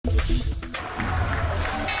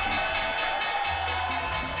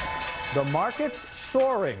The market's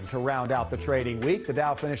soaring to round out the trading week. The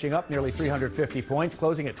Dow finishing up nearly 350 points,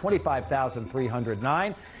 closing at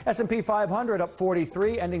 25,309. S&P 500 up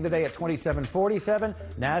 43, ending the day at 2747.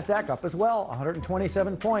 NASDAQ up as well,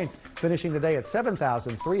 127 points, finishing the day at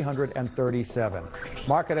 7,337.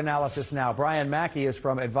 Market analysis now. Brian Mackey is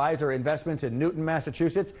from Advisor Investments in Newton,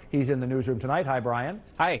 Massachusetts. He's in the newsroom tonight. Hi, Brian.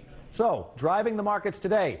 Hi. So, driving the markets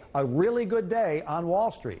today, a really good day on Wall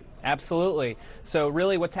Street. Absolutely. So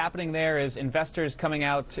really what's happening there is investors coming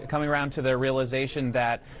around to the realization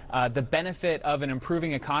that the benefit of an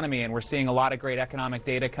improving economy, and we're seeing a lot of great economic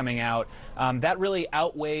data coming out, that really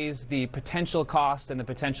outweighs the potential cost and the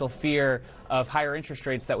potential fear of higher interest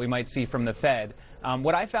rates that we might see from the Fed.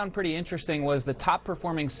 What I found pretty interesting was the top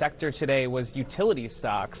performing sector today was utility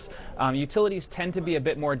stocks. Utilities tend to be a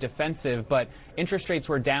bit more defensive, but interest rates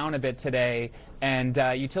were down a bit today, and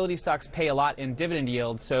utility stocks pay a lot in dividend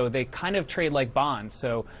yield, so they kind of trade like bonds.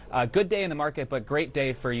 So good day in the market, but great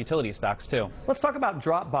day for utility stocks too. Let's talk about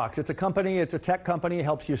Dropbox. It's a company, it's a tech company,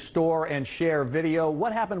 helps you store and share video.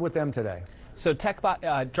 What happened with them today? So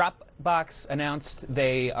Dropbox announced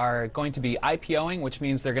they are going to be IPOing, which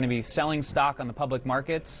means they're going to be selling stock on the public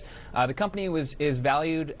markets. The company is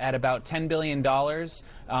valued at about $10 billion,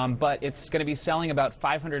 but it's going to be selling about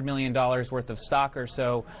 $500 million worth of stock or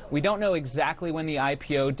so. We don't know exactly when the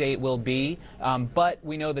IPO date will be, but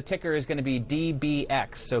we know the ticker is going to be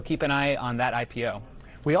DBX, so keep an eye on that IPO.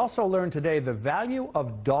 We also learned today the value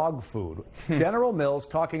of dog food. General Mills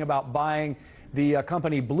talking about buying the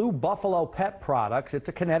company Blue Buffalo Pet Products. It's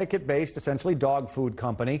a Connecticut-based, essentially dog food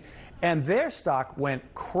company, and their stock went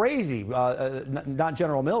crazy. Not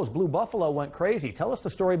General Mills, Blue Buffalo went crazy. Tell us the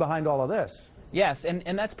story behind all of this. Yes,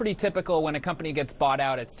 and that's pretty typical. When a company gets bought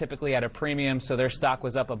out, it's typically at a premium, so their stock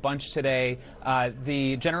was up a bunch today.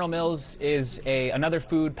 The General Mills is another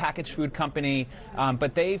packaged food company,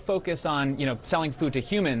 but they focus on selling food to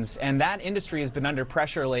humans, and that industry has been under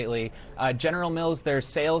pressure lately. General Mills, their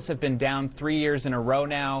sales have been down 3 years in a row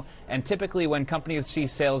now, and typically when companies see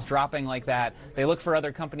sales dropping like that, they look for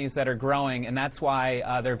other companies that are growing, and that's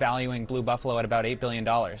why they're valuing Blue Buffalo at about $8 billion.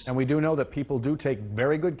 And we do know that people do take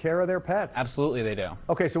very good care of their pets. Absolutely, they do.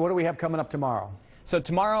 Okay, so what do we have coming up tomorrow? So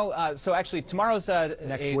tomorrow, tomorrow's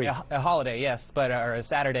a holiday, yes, or a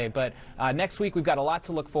Saturday. But next week we've got a lot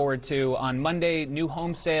to look forward to. On Monday, new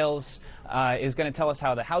home sales is going to tell us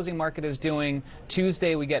how the housing market is doing.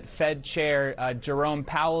 Tuesday, we get Fed Chair Jerome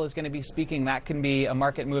Powell is going to be speaking. That can be a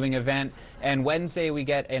market-moving event. And Wednesday, we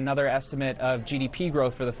get another estimate of GDP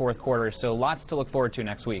growth for the fourth quarter. So lots to look forward to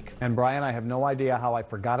next week. And Brian, I have no idea how I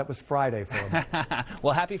forgot it was Friday for me.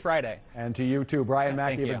 Well, happy Friday. And to you too, Brian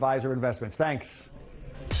Mackey of Advisor Investments. Thanks.